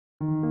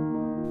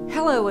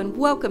Hello and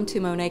welcome to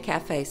Monet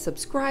Cafe.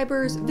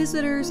 Subscribers,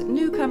 visitors,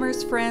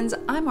 newcomers, friends,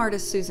 I'm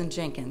artist Susan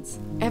Jenkins.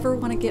 Ever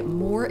want to get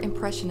more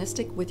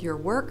impressionistic with your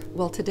work?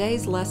 Well,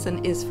 today's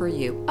lesson is for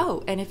you.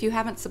 Oh, and if you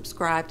haven't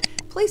subscribed,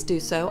 please do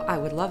so. I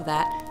would love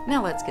that.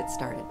 Now let's get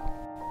started.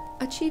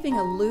 Achieving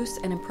a loose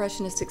and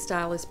impressionistic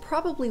style is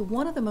probably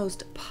one of the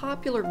most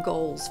popular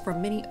goals for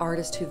many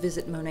artists who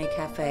visit Monet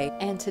Cafe,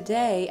 and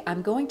today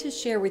I'm going to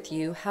share with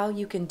you how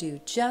you can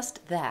do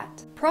just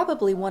that.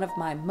 Probably one of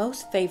my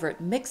most favorite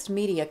mixed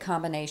media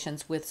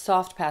combinations with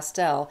soft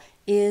pastel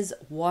is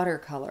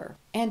watercolor.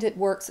 And it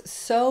works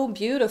so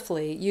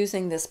beautifully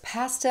using this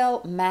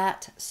pastel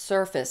matte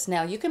surface.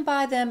 Now you can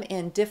buy them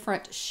in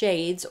different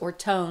shades or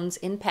tones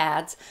in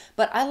pads,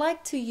 but I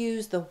like to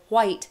use the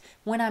white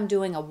when I'm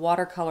doing a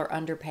watercolor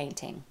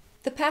underpainting.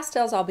 The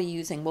pastels I'll be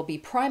using will be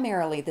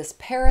primarily this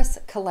Paris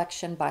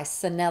collection by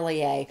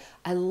Sennelier.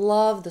 I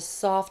love the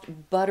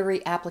soft,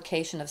 buttery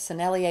application of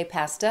Sennelier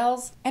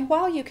pastels. And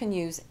while you can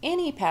use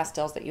any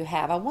pastels that you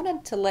have, I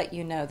wanted to let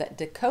you know that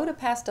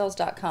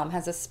dakotapastels.com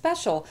has a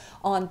special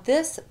on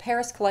this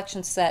Paris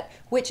collection set,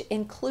 which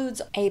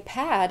includes a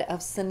pad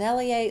of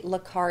Sennelier La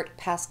Carte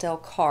pastel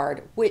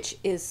card, which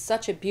is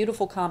such a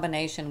beautiful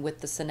combination with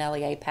the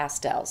Sennelier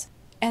pastels.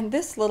 And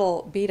this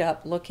little beat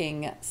up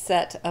looking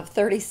set of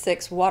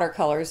 36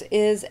 watercolors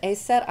is a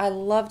set I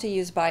love to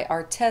use by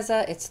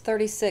Arteza. It's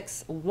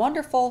 36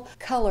 wonderful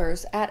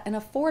colors at an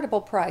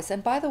affordable price.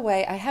 And by the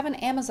way, I have an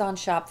Amazon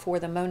shop for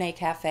the Monet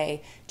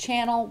Cafe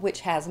channel,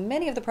 which has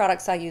many of the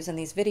products I use in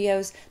these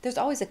videos. There's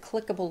always a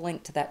clickable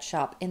link to that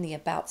shop in the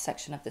About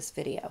section of this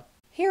video.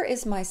 Here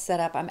is my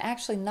setup. I'm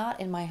actually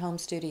not in my home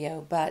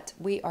studio, but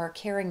we are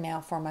caring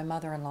now for my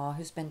mother-in-law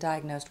who's been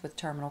diagnosed with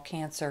terminal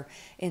cancer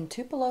in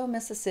Tupelo,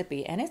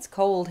 Mississippi, and it's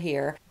cold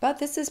here. But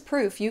this is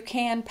proof you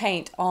can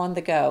paint on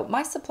the go.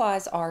 My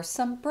supplies are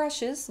some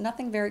brushes,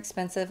 nothing very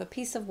expensive, a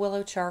piece of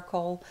willow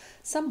charcoal,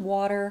 some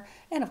water,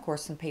 and of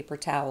course some paper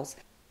towels.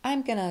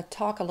 I'm going to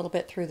talk a little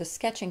bit through the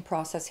sketching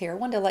process here. I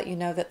wanted to let you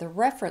know that the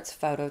reference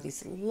photo,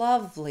 these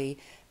lovely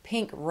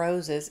pink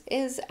roses,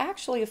 is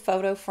actually a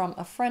photo from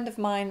a friend of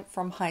mine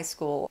from high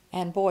school.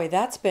 And boy,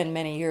 that's been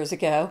many years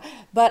ago.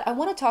 But I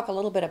want to talk a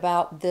little bit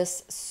about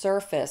this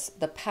surface,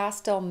 the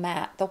pastel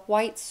matte, the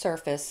white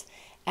surface,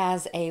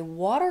 as a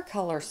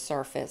watercolor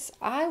surface.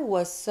 I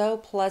was so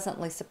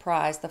pleasantly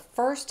surprised the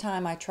first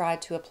time I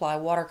tried to apply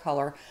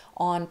watercolor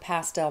on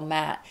pastel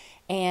matte,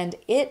 and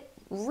it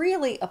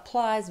really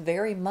applies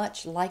very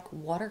much like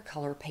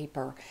watercolor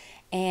paper.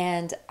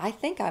 And I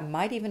think I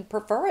might even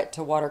prefer it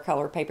to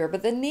watercolor paper.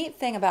 But the neat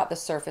thing about the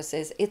surface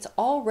is it's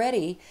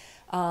already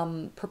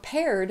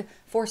prepared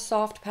for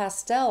soft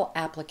pastel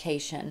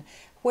application.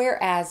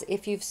 Whereas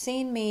if you've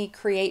seen me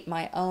create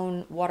my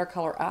own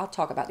watercolor, I'll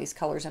talk about these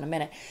colors in a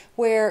minute,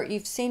 where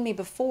you've seen me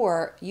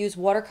before use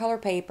watercolor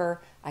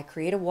paper, I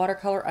create a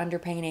watercolor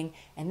underpainting,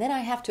 and then I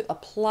have to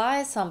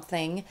apply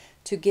something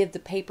to give the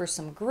paper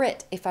some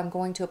grit if I'm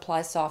going to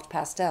apply soft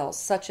pastels,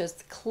 such as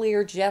the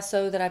clear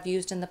gesso that I've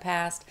used in the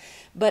past.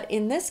 But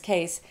in this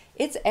case,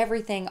 it's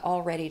everything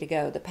all ready to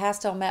go. The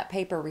pastel matte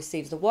paper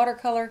receives the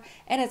watercolor,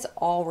 and it's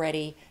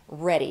already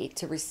ready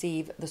to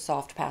receive the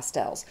soft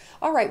pastels.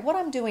 All right, what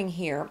I'm doing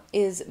here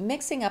is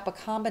mixing up a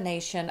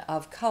combination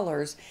of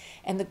colors,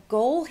 and the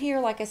goal here,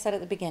 like I said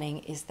at the beginning,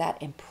 is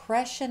that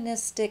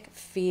impressionistic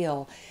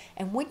feel.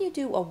 And when you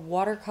do a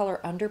watercolor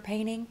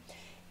underpainting,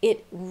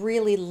 it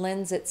really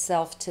lends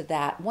itself to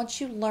that.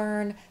 Once you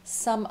learn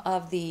some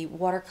of the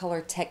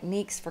watercolor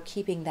techniques for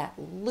keeping that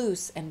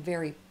loose and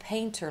very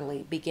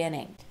painterly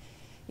beginning.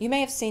 You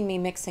may have seen me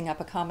mixing up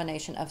a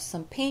combination of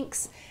some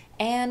pinks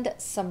and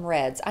some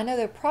reds. I know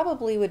there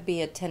probably would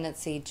be a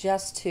tendency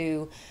just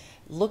to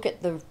look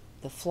at the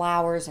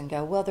flowers and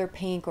go, well, they're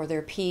pink or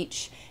they're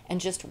peach, and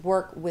just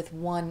work with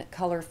one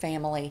color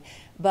family.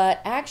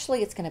 But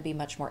actually it's going to be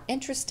much more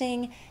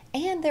interesting,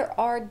 and there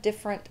are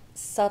different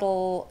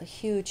subtle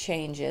hue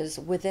changes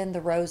within the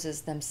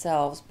roses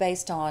themselves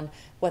based on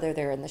whether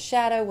they're in the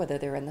shadow, whether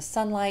they're in the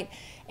sunlight.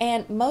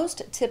 And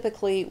most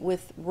typically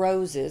with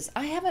roses,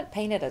 I haven't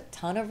painted a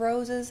ton of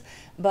roses,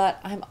 but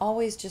I'm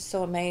always just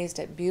so amazed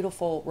at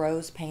beautiful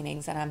rose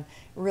paintings, and I'm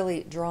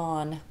really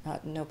drawn,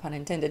 no pun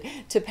intended,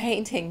 to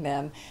painting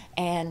them.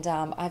 And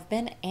I've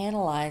been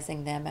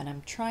analyzing them, and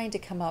I'm trying to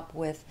come up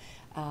with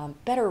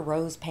better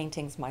rose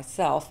paintings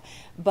myself.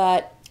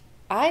 But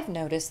I've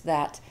noticed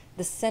that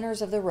the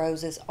centers of the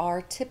roses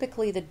are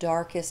typically the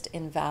darkest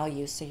in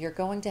value, so you're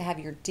going to have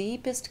your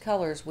deepest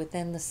colors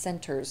within the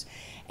centers.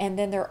 And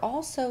then there are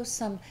also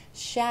some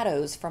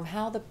shadows from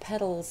how the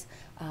petals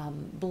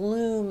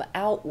bloom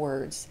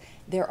outwards.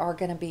 There are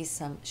going to be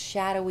some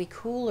shadowy,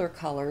 cooler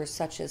colors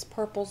such as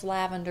purples,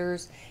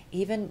 lavenders,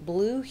 even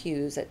blue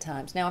hues at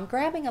times. Now I'm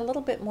grabbing a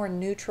little bit more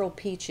neutral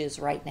peaches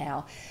right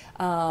now,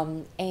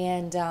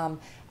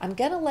 I'm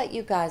going to let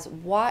you guys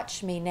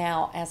watch me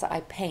now as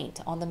I paint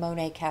on the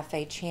Monet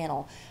Cafe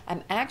channel.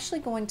 I'm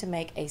actually going to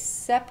make a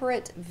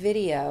separate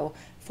video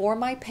for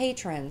my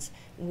patrons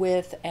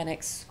with an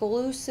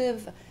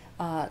exclusive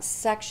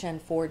section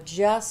for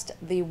just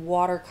the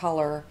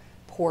watercolor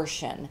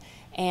portion.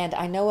 And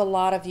I know a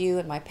lot of you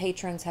and my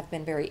patrons have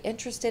been very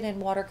interested in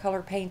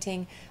watercolor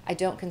painting. I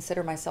don't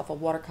consider myself a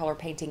watercolor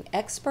painting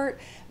expert,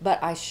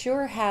 but I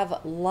sure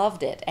have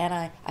loved it, and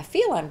I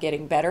feel I'm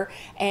getting better.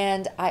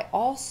 And I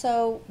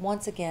also,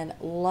 once again,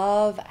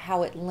 love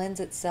how it lends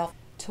itself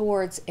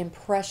towards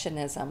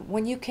Impressionism.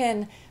 When you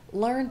can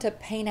learn to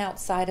paint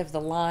outside of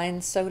the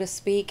lines, so to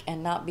speak,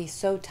 and not be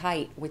so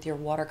tight with your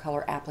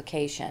watercolor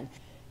application.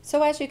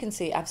 So as you can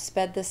see, I've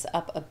sped this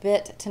up a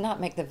bit to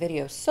not make the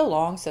video so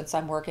long, since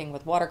I'm working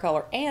with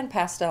watercolor and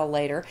pastel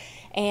later,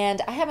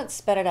 and I haven't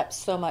sped it up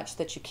so much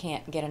that you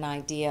can't get an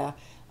idea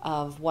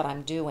of what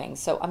I'm doing.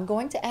 So I'm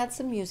going to add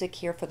some music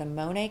here for the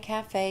Monet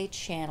Cafe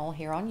channel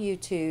here on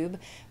YouTube.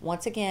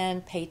 Once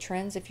again,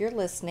 patrons, if you're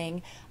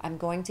listening, I'm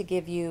going to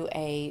give you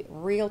a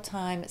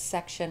real-time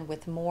section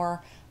with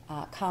more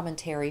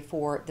commentary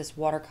for this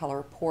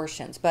watercolor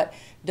portions. But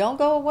don't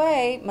go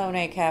away,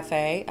 Monet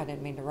Cafe. I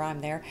didn't mean to rhyme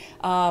there.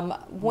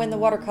 When the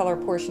watercolor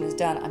portion is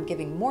done, I'm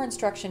giving more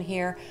instruction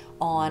here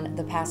on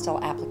the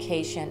pastel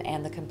application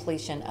and the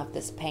completion of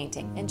this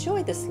painting.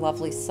 Enjoy this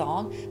lovely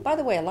song. By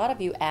the way, a lot of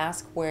you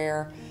ask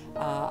where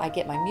I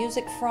get my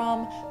music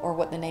from or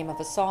what the name of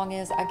a song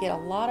is. I get a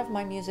lot of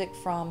my music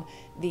from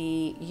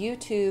the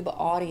YouTube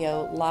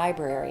audio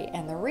library,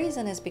 and the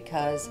reason is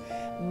because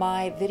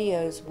my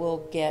videos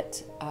will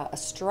get a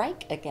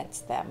strike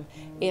against them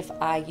if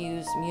I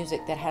use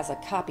music that has a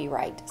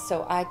copyright.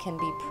 So I can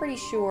be pretty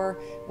sure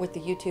with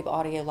the YouTube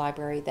audio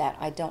library that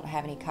I don't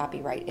have any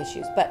copyright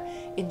issues. But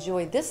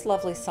enjoy this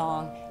lovely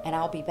song, and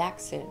I'll be back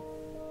soon.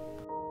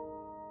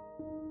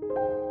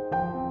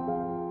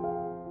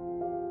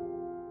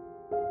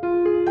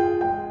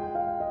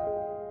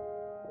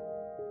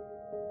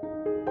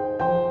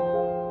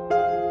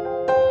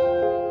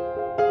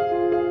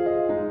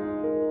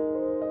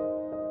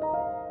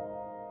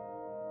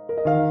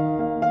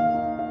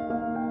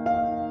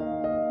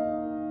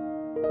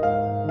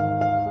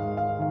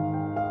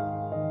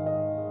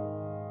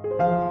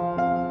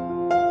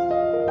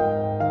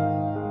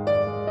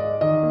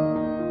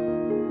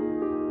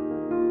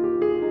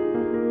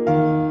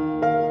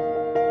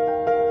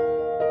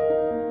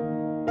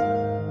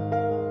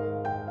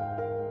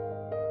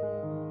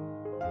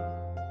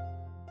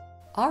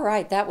 All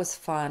right, that was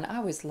fun. I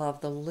always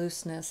love the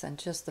looseness and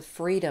just the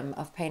freedom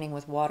of painting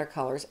with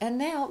watercolors. And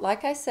now,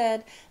 like I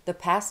said, the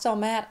pastel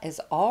mat is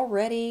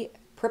already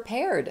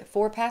prepared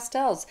for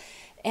pastels.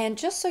 And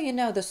just so you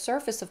know, the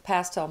surface of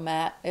pastel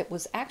mat, it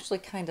was actually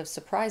kind of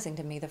surprising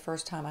to me the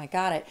first time I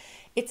got it.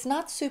 It's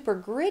not super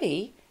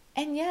gritty,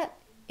 and yet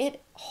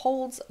it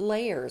holds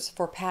layers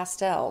for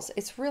pastels.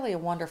 It's really a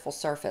wonderful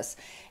surface.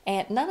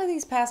 And none of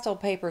these pastel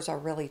papers are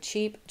really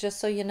cheap, just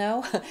so you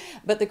know.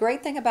 But the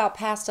great thing about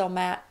pastel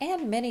mat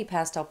and many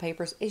pastel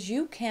papers is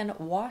you can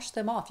wash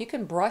them off. You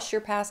can brush your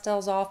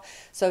pastels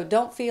off, so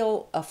don't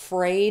feel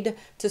afraid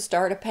to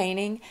start a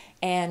painting.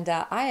 And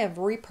I have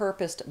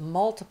repurposed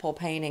multiple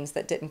paintings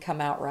that didn't come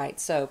out right.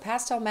 So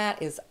pastel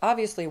mat is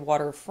obviously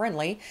water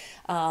friendly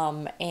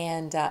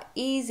and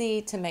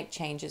easy to make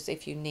changes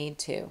if you need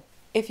to.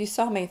 If you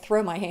saw me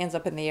throw my hands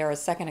up in the air a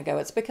second ago,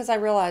 it's because I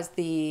realized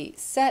the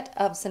set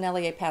of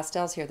Sennelier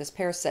pastels here, this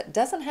Paris set,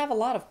 doesn't have a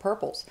lot of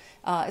purples.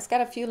 It's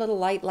got a few little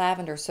light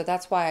lavenders, so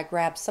that's why I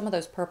grabbed some of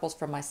those purples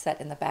from my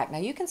set in the back. Now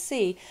you can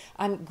see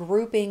I'm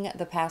grouping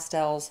the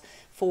pastels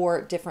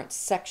for different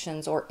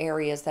sections or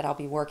areas that I'll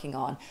be working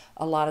on.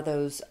 A lot of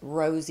those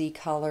rosy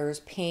colors,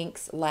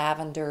 pinks,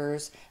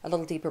 lavenders, a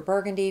little deeper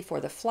burgundy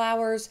for the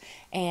flowers,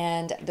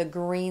 and the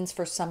greens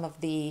for some of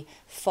the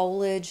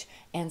foliage,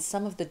 and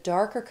some of the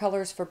darker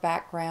colors for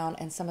background,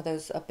 and some of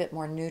those a bit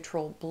more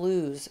neutral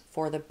blues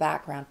for the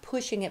background,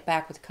 pushing it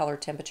back with color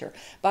temperature.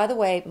 By the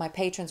way, my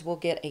patrons will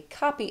get a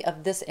copy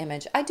of this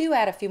image. I do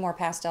add a few more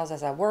pastels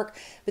as I work,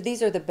 but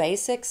these are the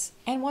basics.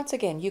 And once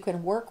again, you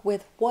can work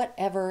with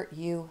whatever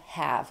you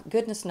have.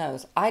 Goodness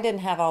knows, I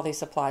didn't have all these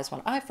supplies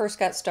when I first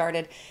got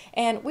started,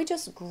 and we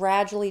just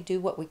gradually do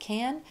what we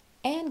can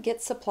and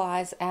get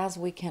supplies as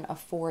we can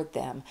afford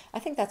them. I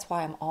think that's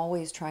why I'm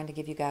always trying to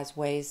give you guys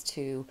ways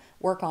to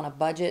work on a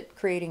budget,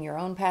 creating your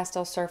own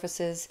pastel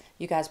surfaces.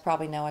 You guys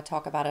probably know I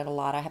talk about it a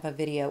lot. I have a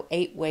video,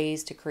 8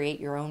 ways to create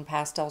your own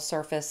pastel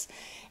surface.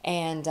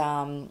 And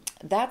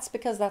that's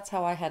because that's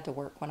how I had to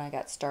work when I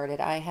got started.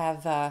 I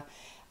have,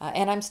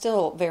 and I'm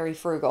still very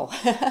frugal.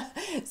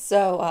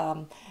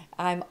 So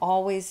I'm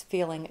always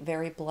feeling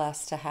very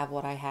blessed to have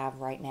what I have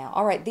right now.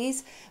 All right,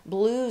 these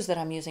blues that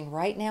I'm using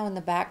right now in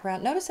the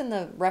background, notice in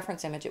the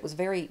reference image it was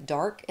very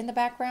dark in the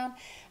background.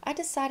 I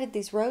decided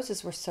these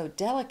roses were so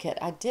delicate.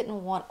 I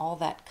didn't want all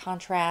that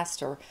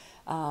contrast or,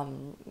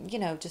 you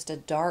know, just a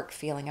dark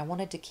feeling. I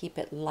wanted to keep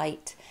it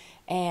light.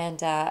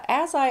 And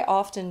as I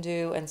often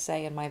do and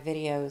say in my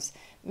videos,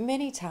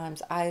 many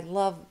times I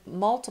love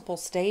multiple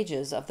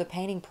stages of the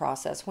painting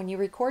process. When you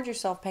record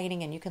yourself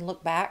painting and you can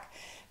look back,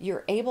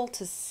 you're able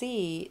to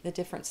see the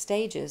different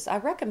stages. I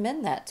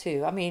recommend that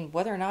too. I mean,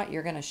 whether or not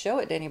you're going to show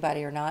it to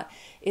anybody or not,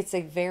 it's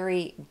a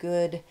very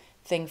good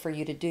thing for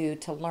you to do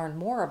to learn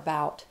more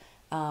about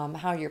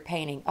how you're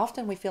painting.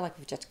 Often we feel like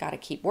we've just got to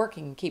keep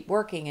working and keep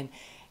working, and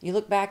you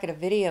look back at a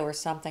video or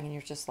something and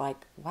you're just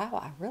like, wow,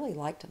 I really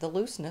liked the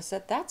looseness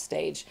at that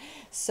stage.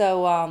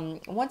 So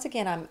once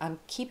again, I'm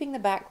keeping the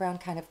background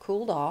kind of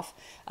cooled off.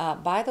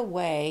 By the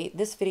way,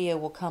 this video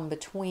will come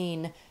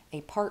between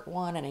a part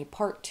 1 and a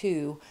part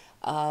 2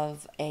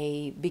 of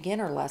a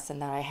beginner lesson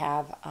that I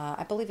have.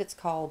 I believe it's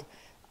called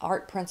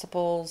Art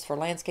Principles for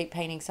Landscape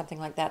Painting, something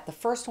like that. The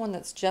first one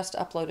that's just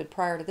uploaded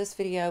prior to this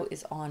video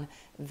is on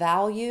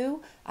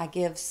value. I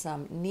give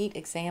some neat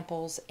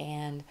examples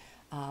and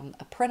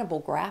a printable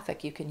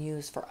graphic you can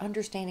use for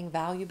understanding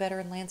value better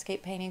in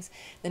landscape paintings.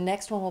 The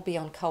next one will be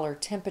on color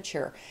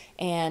temperature.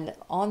 And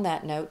on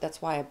that note,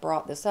 that's why I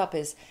brought this up,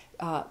 is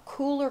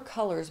cooler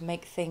colors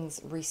make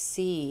things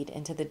recede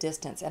into the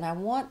distance. And I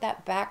want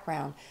that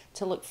background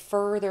to look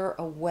further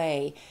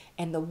away.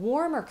 And the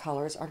warmer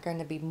colors are going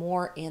to be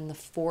more in the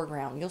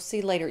foreground. You'll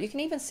see later, you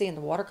can even see in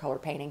the watercolor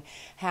painting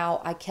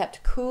how I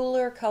kept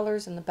cooler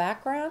colors in the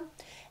background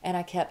and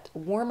I kept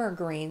warmer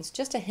greens,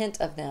 just a hint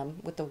of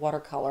them with the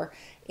watercolor,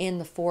 in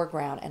the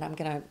foreground. And I'm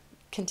going to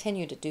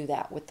continue to do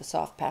that with the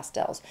soft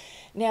pastels.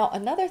 Now,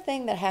 another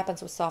thing that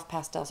happens with soft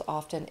pastels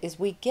often is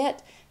we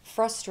get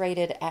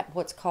frustrated at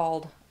what's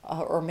called,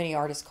 or many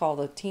artists call,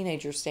 the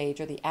teenager stage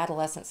or the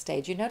adolescent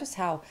stage. You notice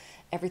how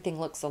everything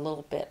looks a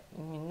little bit,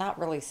 not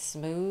really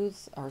smooth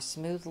or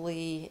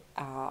smoothly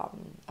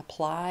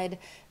applied.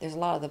 There's a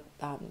lot of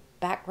the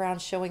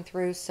background showing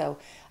through. So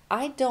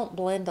I don't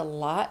blend a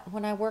lot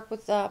when I work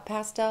with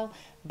pastel,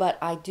 but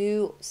I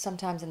do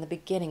sometimes in the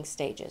beginning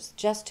stages,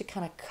 just to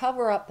kind of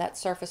cover up that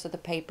surface of the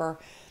paper.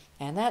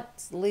 And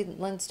that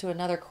lends to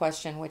another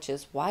question, which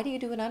is, why do you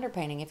do an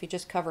underpainting if you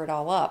just cover it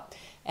all up?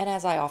 And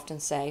as I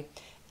often say,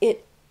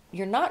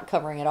 you're not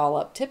covering it all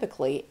up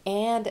typically,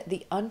 and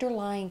the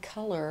underlying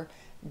color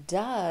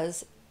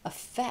does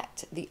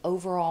affect the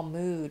overall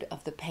mood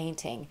of the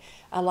painting.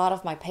 A lot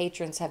of my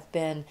patrons have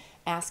been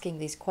asking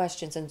these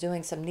questions and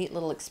doing some neat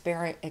little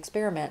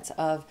experiments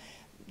of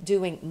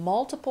doing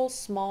multiple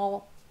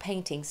small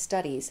painting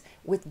studies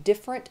with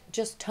different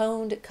just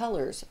toned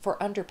colors for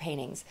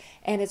underpaintings,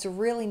 and it's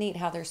really neat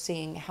how they're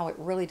seeing how it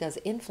really does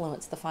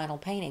influence the final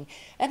painting.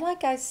 And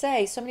like I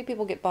say, so many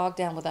people get bogged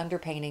down with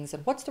underpaintings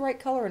and what's the right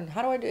color and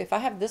how do I do, if I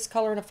have this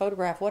color in a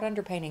photograph, what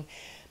underpainting?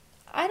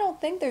 I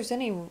don't think there's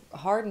any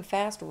hard and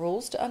fast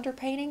rules to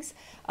underpaintings,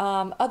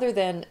 other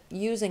than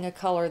using a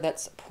color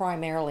that's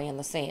primarily in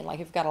the scene. Like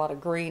if you've got a lot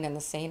of green in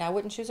the scene, I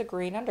wouldn't choose a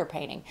green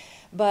underpainting.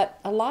 But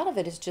a lot of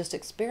it is just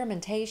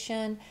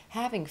experimentation,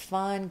 having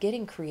fun,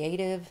 getting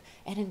creative,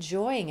 and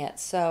enjoying it.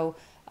 So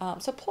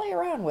play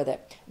around with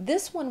it.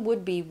 This one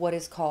would be what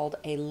is called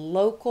a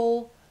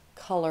local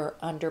color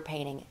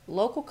underpainting.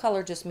 Local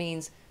color just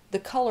means the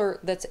color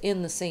that's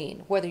in the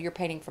scene, whether you're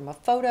painting from a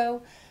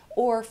photo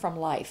or from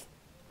life.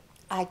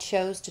 I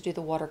chose to do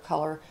the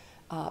watercolor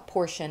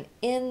portion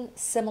in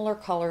similar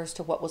colors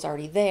to what was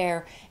already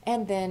there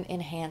and then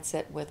enhance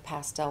it with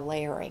pastel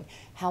layering.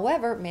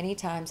 However, many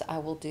times I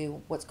will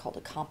do what's called a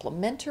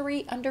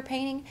complementary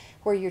underpainting,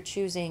 where you're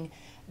choosing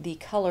the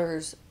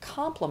colors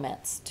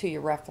complements to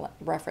your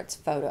reference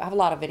photo. I have a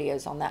lot of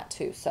videos on that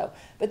too.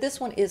 But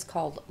this one is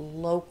called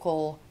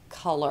local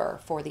color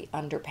for the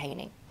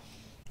underpainting.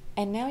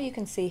 And now you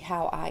can see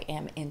how I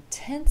am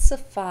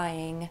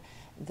intensifying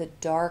the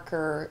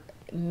darker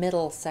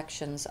middle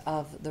sections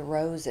of the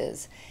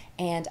roses,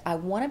 and I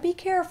want to be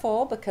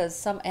careful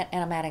because and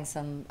I'm adding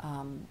some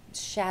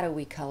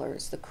shadowy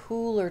colors, the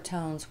cooler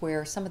tones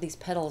where some of these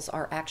petals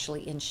are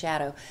actually in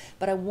shadow,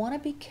 but I want to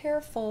be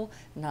careful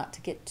not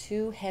to get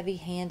too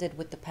heavy-handed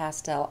with the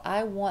pastel.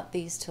 I want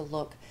these to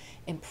look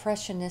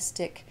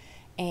impressionistic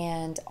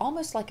and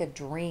almost like a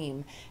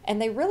dream,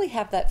 and they really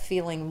have that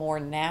feeling more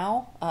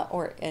now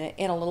or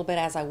in a little bit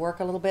as I work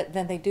a little bit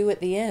than they do at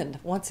the end.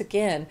 Once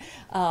again,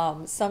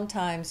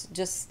 sometimes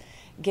just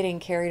getting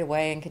carried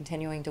away and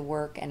continuing to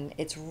work, and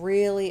it's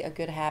really a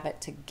good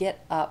habit to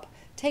get up,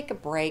 take a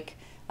break,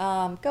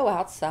 go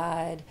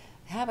outside,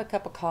 have a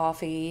cup of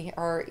coffee,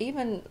 or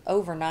even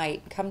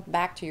overnight, come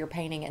back to your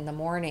painting in the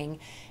morning,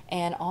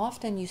 and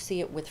often you see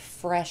it with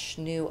fresh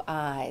new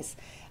eyes.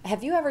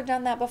 Have you ever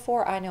done that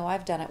before? I know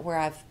I've done it, where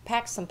I've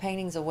packed some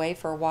paintings away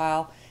for a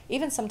while,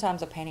 even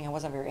sometimes a painting I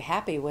wasn't very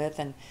happy with,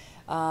 and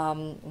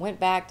went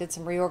back, did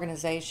some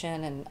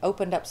reorganization, and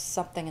opened up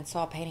something and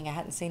saw a painting I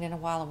hadn't seen in a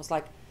while and was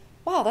like,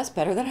 wow, that's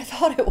better than I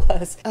thought it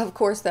was. Of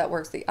course, that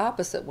works the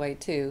opposite way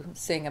too,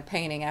 seeing a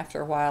painting after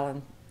a while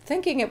and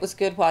thinking it was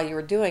good while you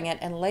were doing it,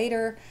 and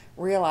later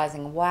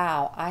realizing,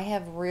 wow, I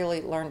have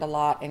really learned a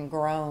lot and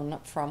grown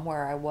from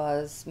where I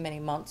was many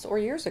months or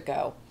years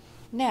ago.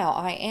 Now,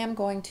 I am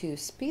going to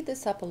speed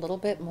this up a little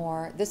bit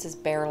more. This is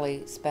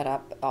barely sped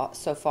up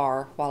so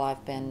far while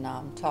I've been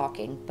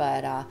talking,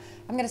 but I'm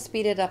going to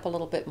speed it up a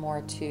little bit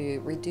more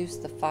to reduce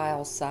the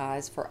file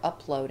size for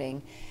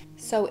uploading.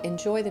 So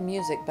enjoy the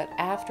music, but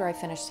after I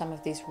finish some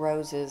of these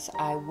roses,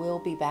 I will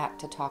be back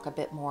to talk a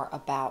bit more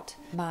about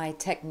my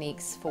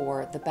techniques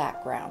for the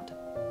background.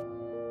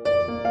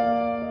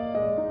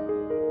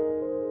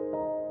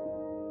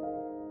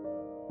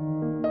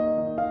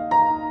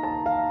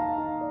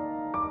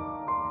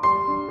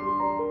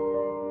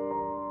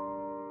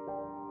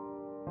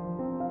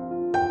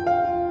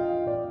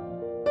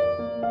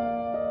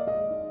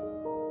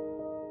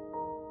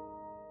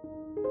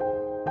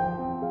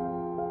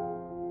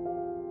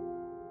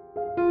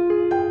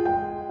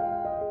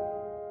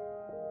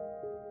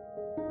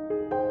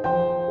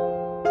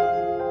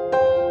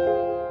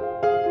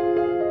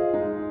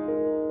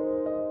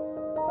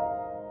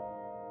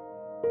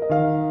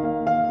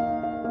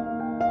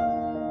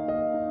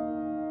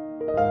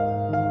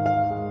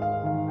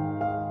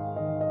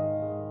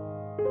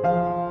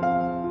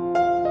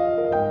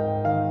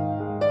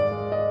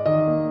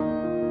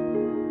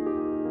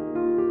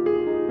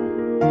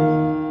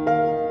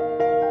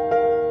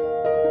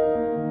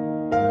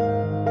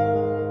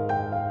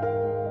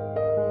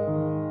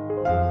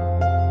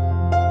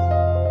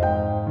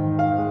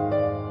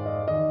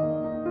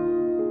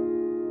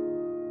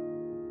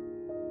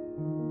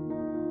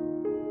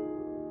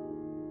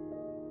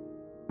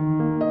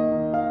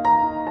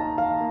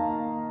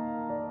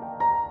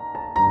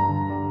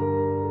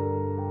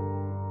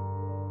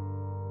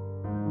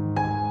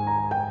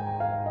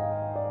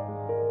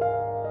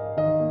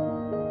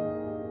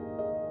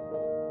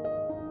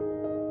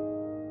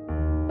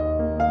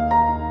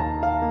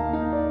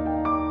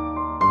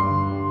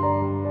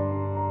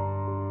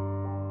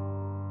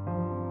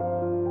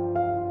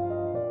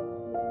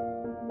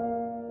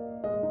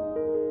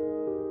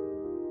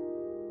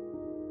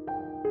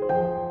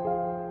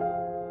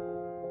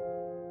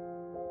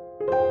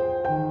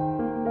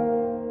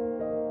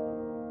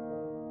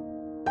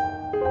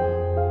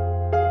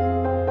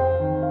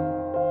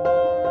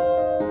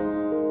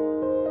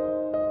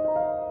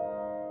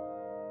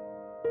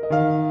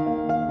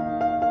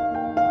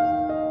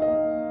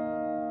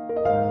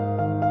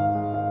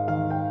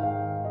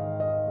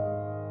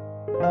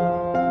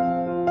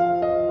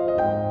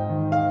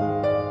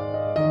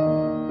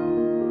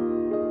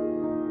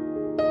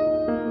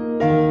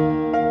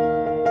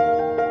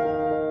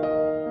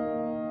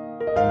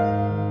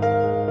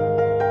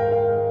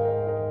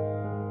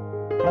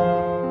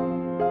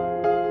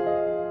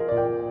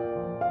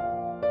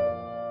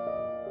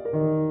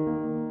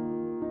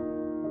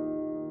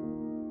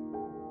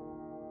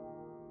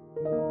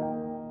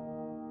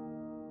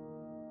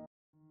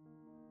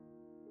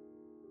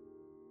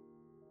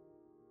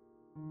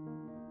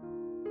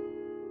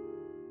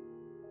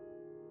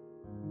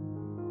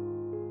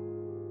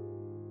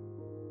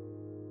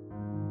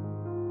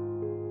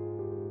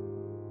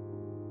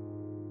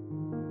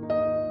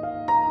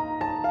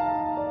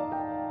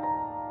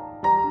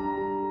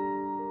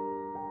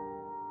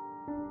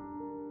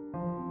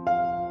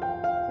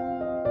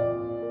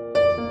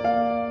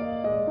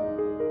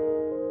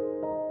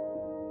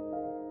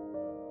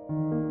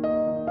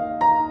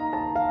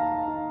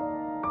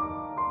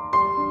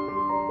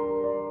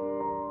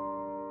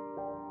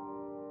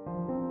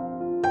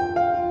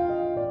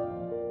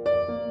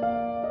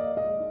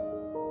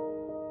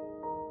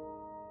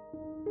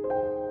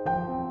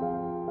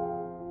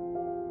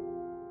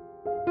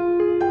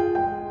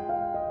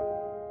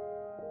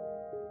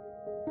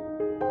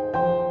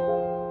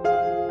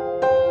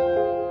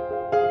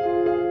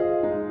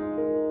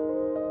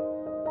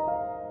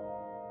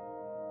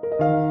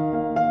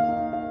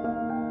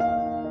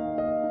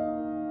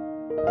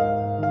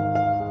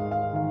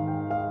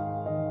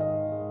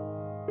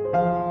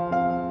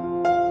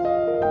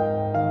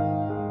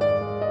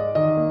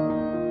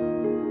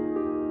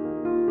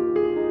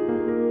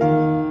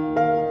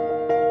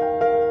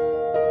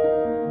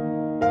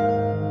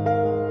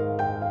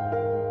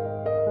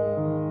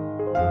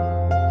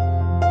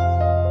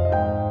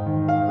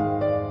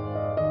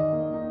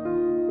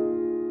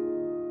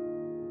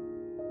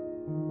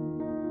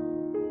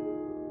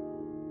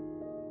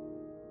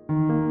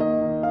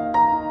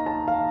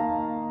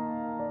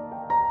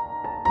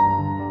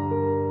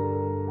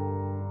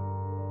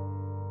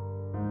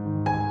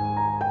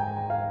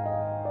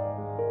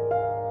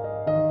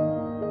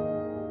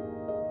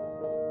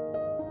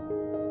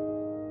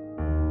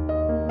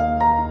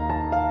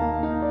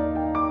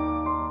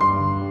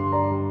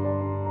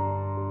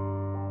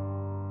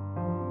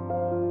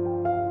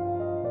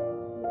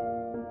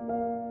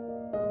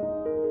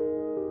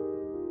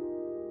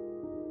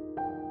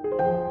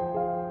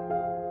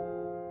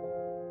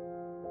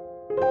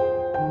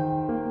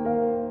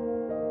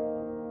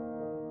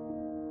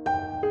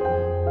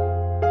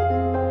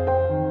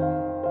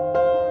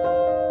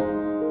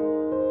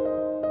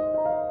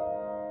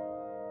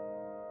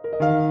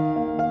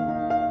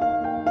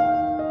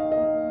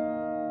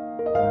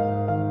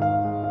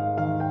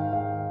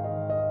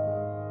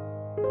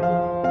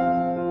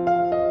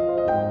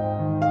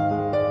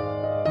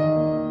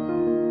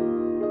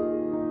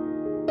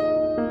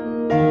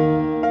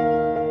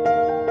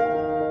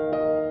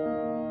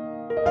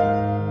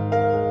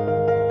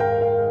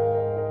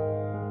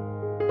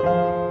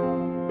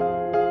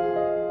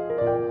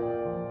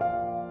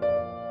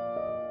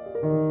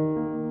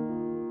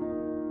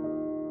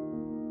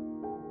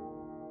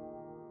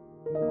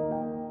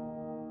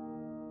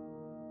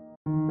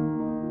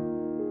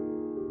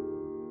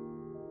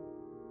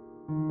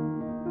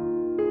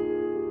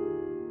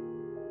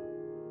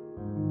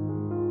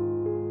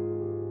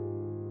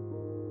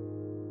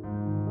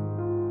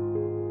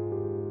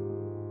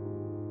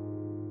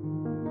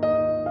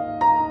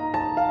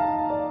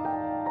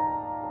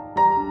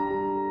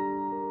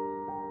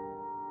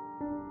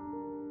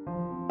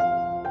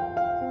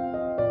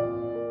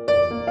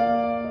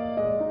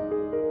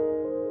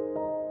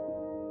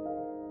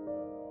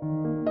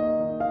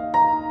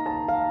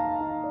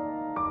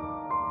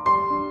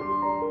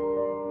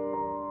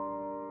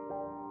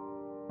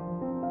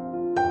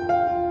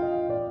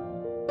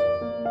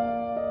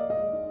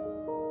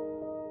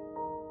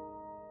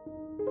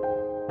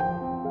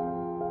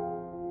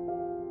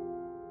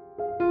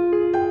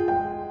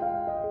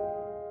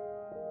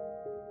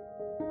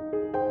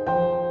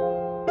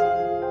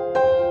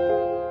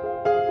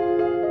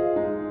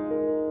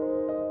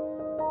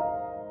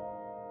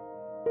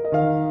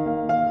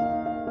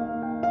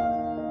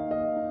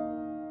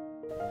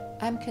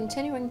 I'm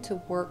continuing to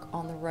work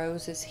on the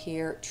roses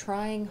here,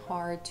 trying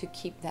hard to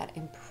keep that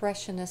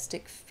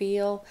impressionistic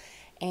feel,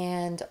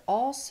 and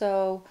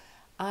also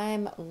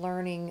I'm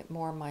learning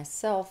more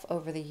myself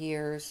over the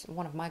years.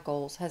 One of my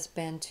goals has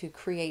been to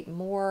create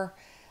more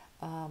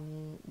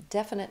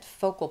definite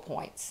focal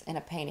points in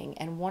a painting,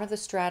 and one of the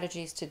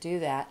strategies to do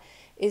that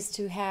is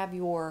to have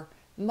your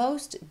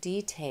most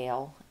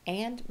detail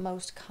and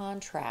most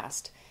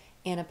contrast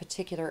in a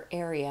particular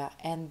area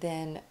and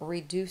then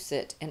reduce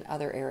it in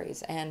other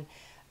areas. And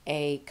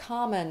a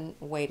common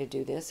way to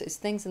do this is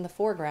things in the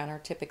foreground are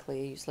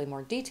typically usually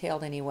more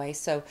detailed anyway,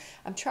 so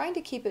I'm trying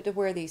to keep it to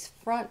where these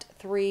front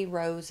three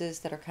roses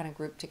that are kind of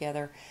grouped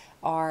together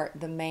are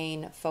the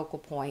main focal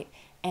point,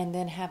 and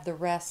then have the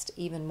rest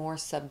even more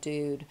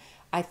subdued.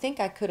 I think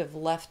I could have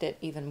left it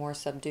even more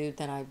subdued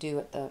than I do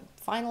at the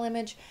final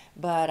image,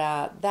 but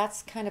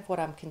that's kind of what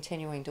I'm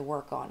continuing to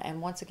work on.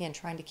 And once again,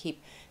 trying to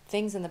keep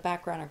things in the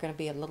background are going to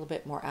be a little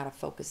bit more out of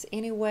focus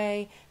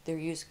anyway. They're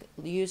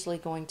usually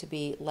going to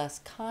be less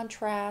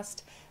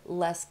contrast,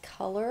 less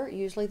color.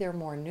 Usually they're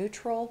more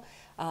neutral,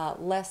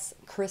 less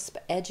crisp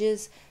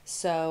edges.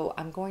 So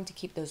I'm going to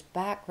keep those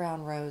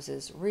background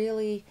roses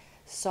really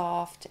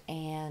soft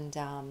and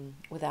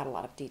without a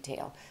lot of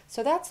detail.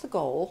 So that's the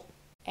goal.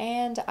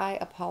 And I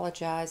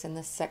apologize in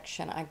this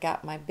section. I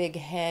got my big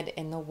head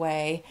in the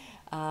way.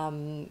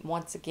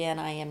 Once again,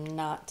 I am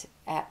not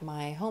at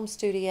my home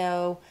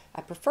studio.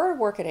 I prefer to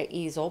work at an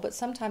easel, but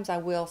sometimes I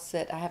will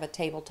sit. I have a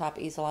tabletop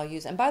easel I'll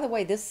use. And by the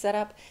way, this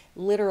setup,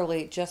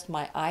 literally just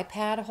my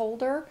iPad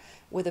holder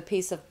with a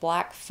piece of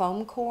black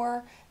foam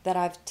core that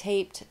I've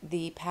taped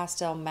the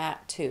pastel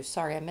mat to.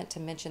 Sorry, I meant to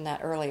mention that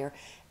earlier.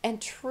 And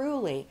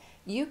truly,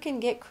 you can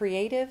get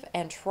creative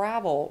and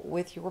travel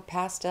with your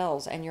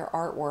pastels and your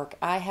artwork.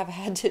 I have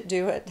had to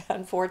do it,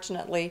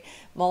 unfortunately,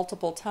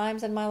 multiple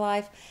times in my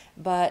life,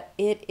 but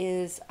it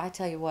is, I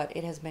tell you what,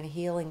 it has been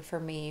healing for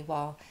me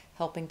while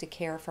helping to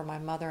care for my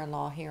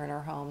mother-in-law here in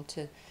her home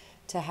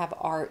to have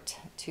art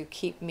to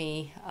keep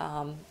me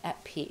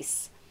at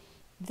peace.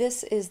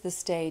 This is the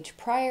stage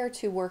prior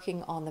to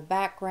working on the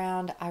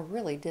background. I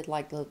really did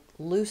like the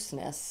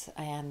looseness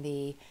and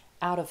the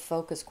out of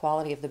focus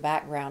quality of the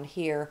background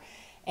here.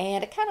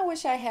 And I kind of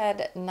wish I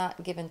had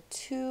not given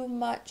too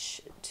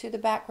much to the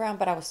background,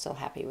 but I was still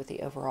happy with the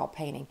overall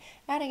painting.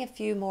 Adding a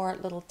few more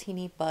little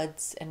teeny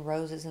buds and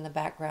roses in the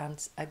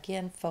background,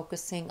 again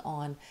focusing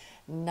on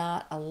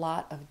not a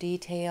lot of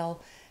detail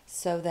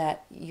so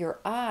that your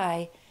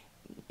eye,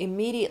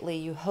 immediately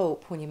you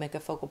hope when you make a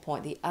focal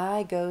point, the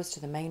eye goes to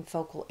the main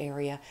focal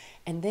area,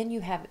 and then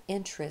you have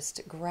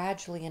interest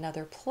gradually in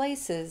other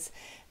places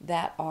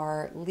that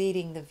are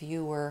leading the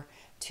viewer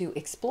to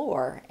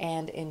explore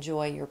and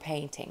enjoy your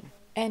painting.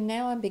 And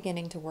now I'm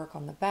beginning to work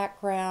on the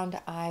background.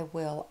 I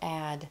will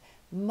add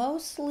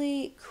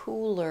mostly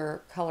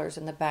cooler colors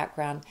in the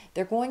background.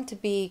 They're going to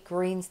be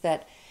greens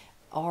that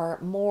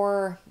are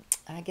more,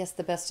 I guess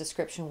the best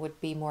description would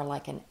be more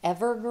like an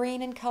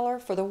evergreen in color.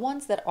 For the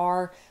ones that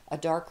are a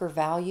darker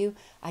value,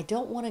 I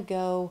don't want to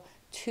go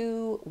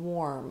too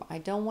warm. I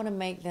don't want to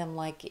make them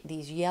like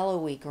these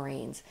yellowy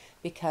greens,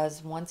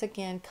 because once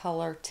again,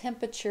 color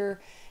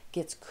temperature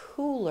gets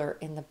cooler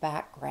in the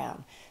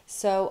background.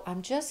 So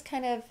I'm just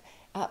kind of,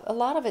 a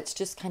lot of it's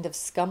just kind of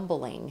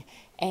scumbling.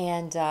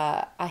 And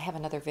I have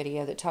another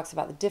video that talks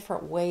about the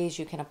different ways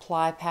you can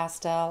apply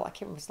pastel. I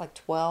can't remember, it's like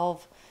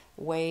 12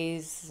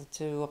 ways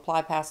to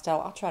apply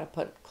pastel. I'll try to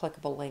put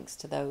clickable links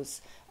to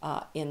those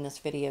in this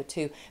video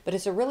too. But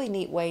it's a really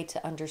neat way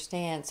to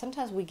understand.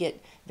 Sometimes we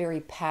get very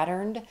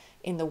patterned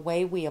in the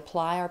way we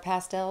apply our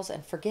pastels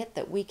and forget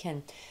that we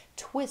can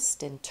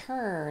twist and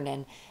turn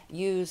and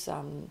use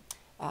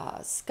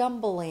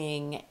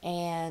scumbling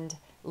and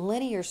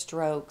linear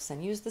strokes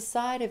and use the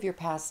side of your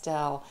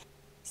pastel.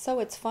 So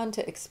it's fun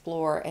to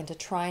explore and to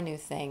try new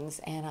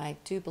things, and I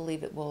do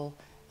believe it will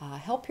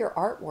help your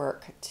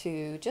artwork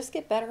to just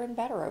get better and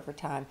better over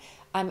time.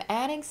 I'm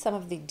adding some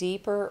of the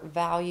deeper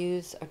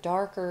values, or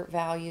darker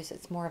values.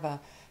 It's more of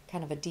a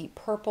kind of a deep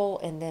purple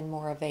and then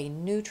more of a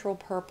neutral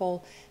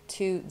purple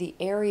to the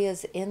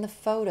areas in the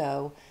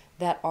photo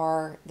that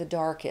are the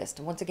darkest.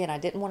 Once again, I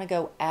didn't want to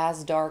go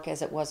as dark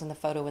as it was in the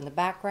photo in the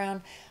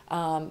background,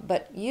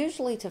 but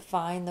usually to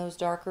find those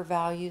darker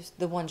values,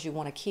 the ones you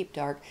want to keep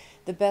dark,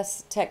 the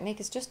best technique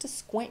is just to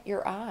squint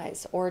your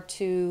eyes or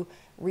to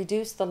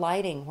reduce the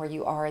lighting where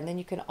you are, and then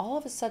you can all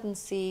of a sudden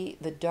see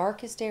the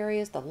darkest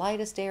areas, the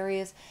lightest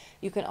areas.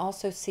 You can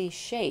also see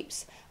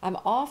shapes. I'm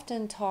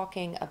often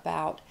talking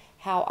about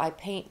how I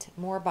paint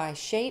more by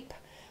shape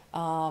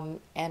and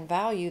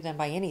value than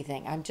by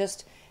anything.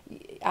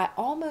 I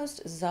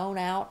almost zone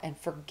out and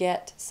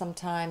forget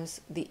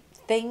sometimes the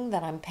thing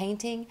that I'm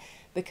painting,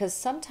 because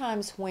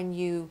sometimes when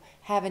you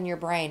have in your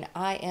brain,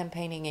 I am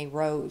painting a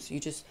rose,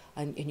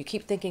 and you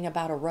keep thinking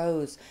about a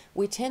rose,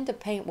 we tend to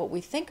paint what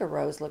we think a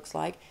rose looks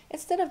like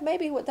instead of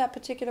maybe what that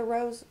particular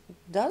rose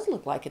does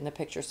look like in the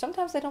picture.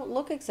 Sometimes they don't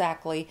look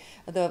exactly,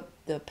 the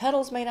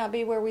petals may not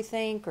be where we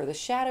think, or the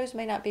shadows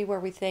may not be where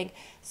we think.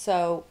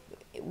 So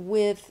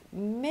with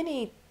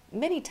many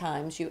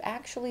times you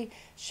actually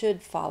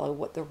should follow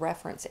what the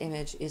reference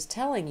image is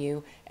telling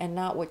you and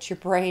not what your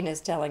brain is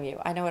telling you.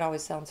 I know it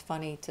always sounds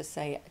funny to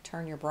say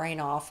turn your brain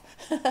off,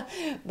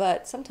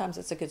 but sometimes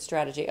it's a good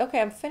strategy. Okay,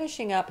 I'm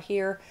finishing up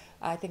here.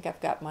 I think I've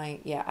got my,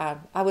 yeah,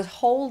 I was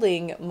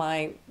holding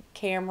my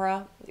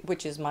camera,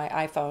 which is my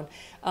iPhone,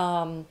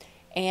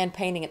 and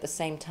painting at the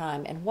same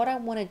time. And what I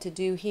wanted to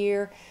do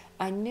here,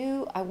 I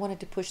knew I wanted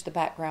to push the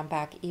background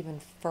back even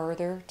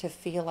further to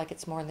feel like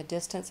it's more in the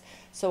distance.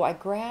 So I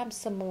grabbed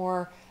some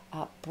more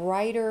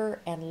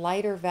brighter and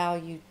lighter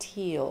value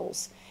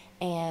teals,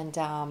 and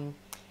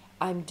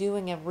I'm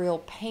doing a real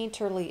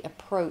painterly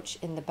approach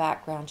in the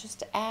background,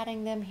 just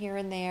adding them here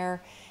and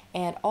there.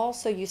 And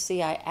also you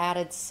see I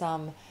added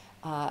some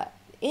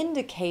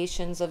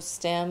indications of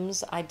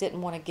stems. I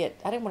didn't want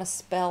to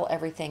spell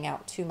everything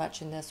out too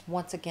much in this.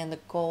 Once again, the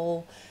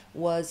goal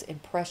was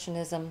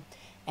impressionism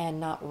and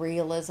not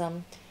realism.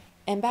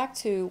 And back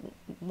to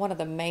one of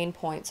the main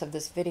points of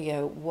this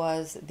video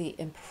was the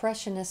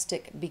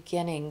impressionistic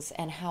beginnings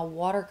and how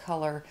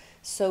watercolor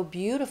so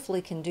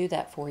beautifully can do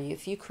that for you.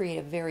 If you create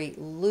a very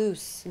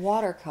loose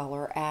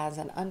watercolor as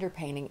an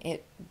underpainting,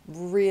 it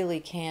really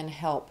can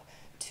help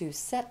to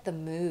set the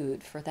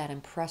mood for that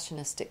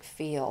impressionistic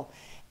feel.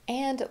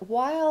 And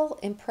while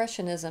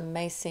Impressionism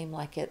may seem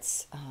like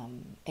it's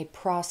a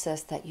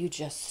process that you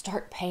just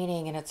start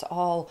painting and it's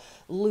all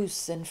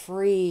loose and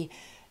free,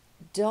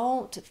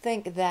 don't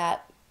think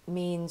that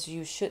means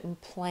you shouldn't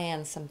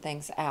plan some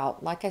things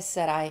out. Like I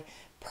said, I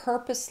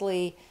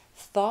purposely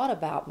thought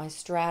about my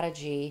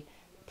strategy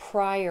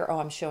prior. Oh,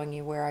 I'm showing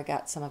you where I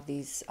got some of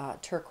these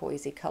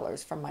turquoisey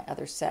colors from my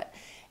other set.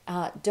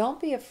 Don't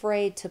be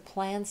afraid to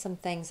plan some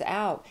things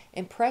out.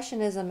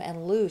 Impressionism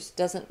and loose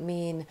doesn't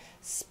mean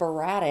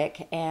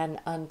sporadic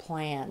and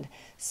unplanned.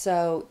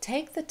 So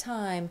take the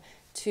time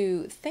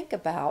to think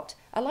about,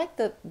 I like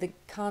the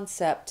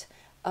concept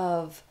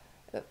of,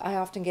 I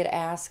often get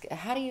asked,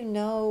 how do you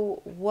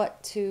know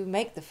what to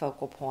make the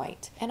focal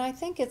point? And I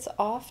think it's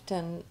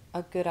often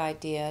a good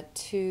idea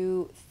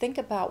to think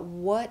about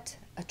what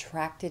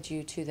attracted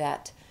you to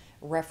that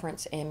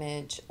reference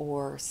image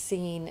or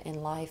scene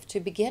in life to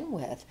begin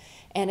with.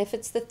 And if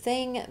it's the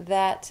thing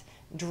that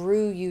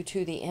drew you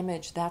to the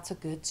image, that's a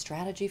good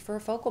strategy for a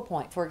focal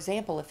point. For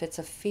example, if it's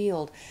a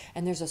field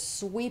and there's a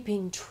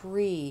sweeping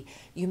tree,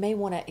 you may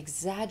want to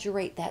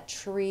exaggerate that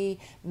tree,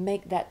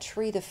 make that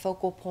tree the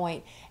focal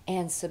point,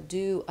 and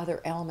subdue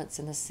other elements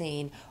in the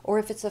scene. Or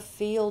if it's a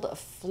field of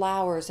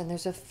flowers and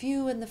there's a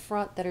few in the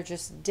front that are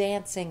just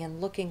dancing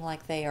and looking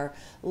like they are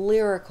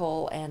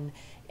lyrical and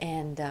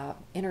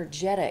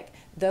energetic,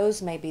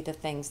 those may be the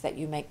things that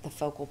you make the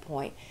focal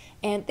point.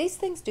 And these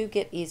things do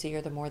get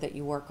easier the more that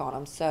you work on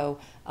them. So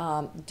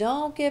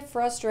don't get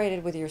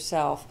frustrated with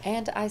yourself.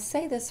 And I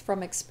say this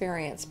from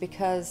experience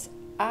because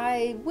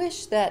I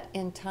wish that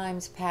in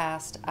times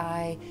past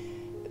I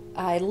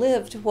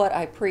lived what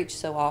I preach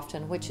so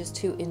often, which is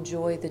to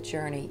enjoy the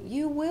journey.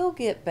 You will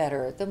get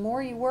better the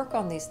more you work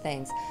on these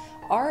things.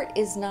 Art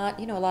is not,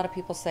 a lot of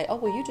people say, oh,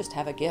 well, you just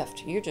have a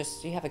gift. You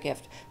have a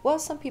gift. Well,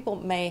 some people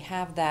may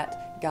have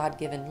that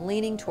God-given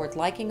leaning towards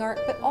liking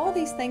art, but all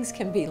these things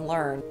can be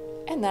learned.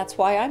 And that's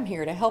why I'm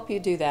here to help you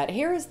do that.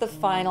 Here is the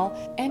final,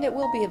 and it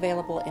will be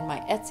available in my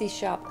Etsy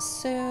shop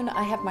soon.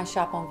 I have my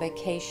shop on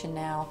vacation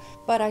now,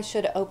 but I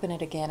should open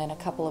it again in a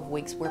couple of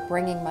weeks. We're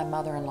bringing my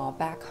mother-in-law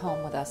back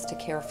home with us to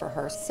care for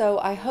her. So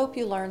I hope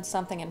you learned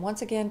something. And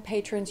once again,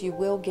 patrons, you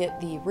will get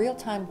the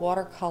real-time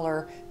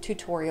watercolor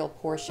tutorial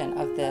portion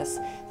of this.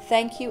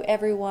 Thank you,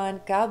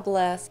 everyone. God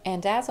bless.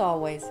 And as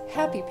always,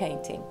 happy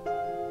painting.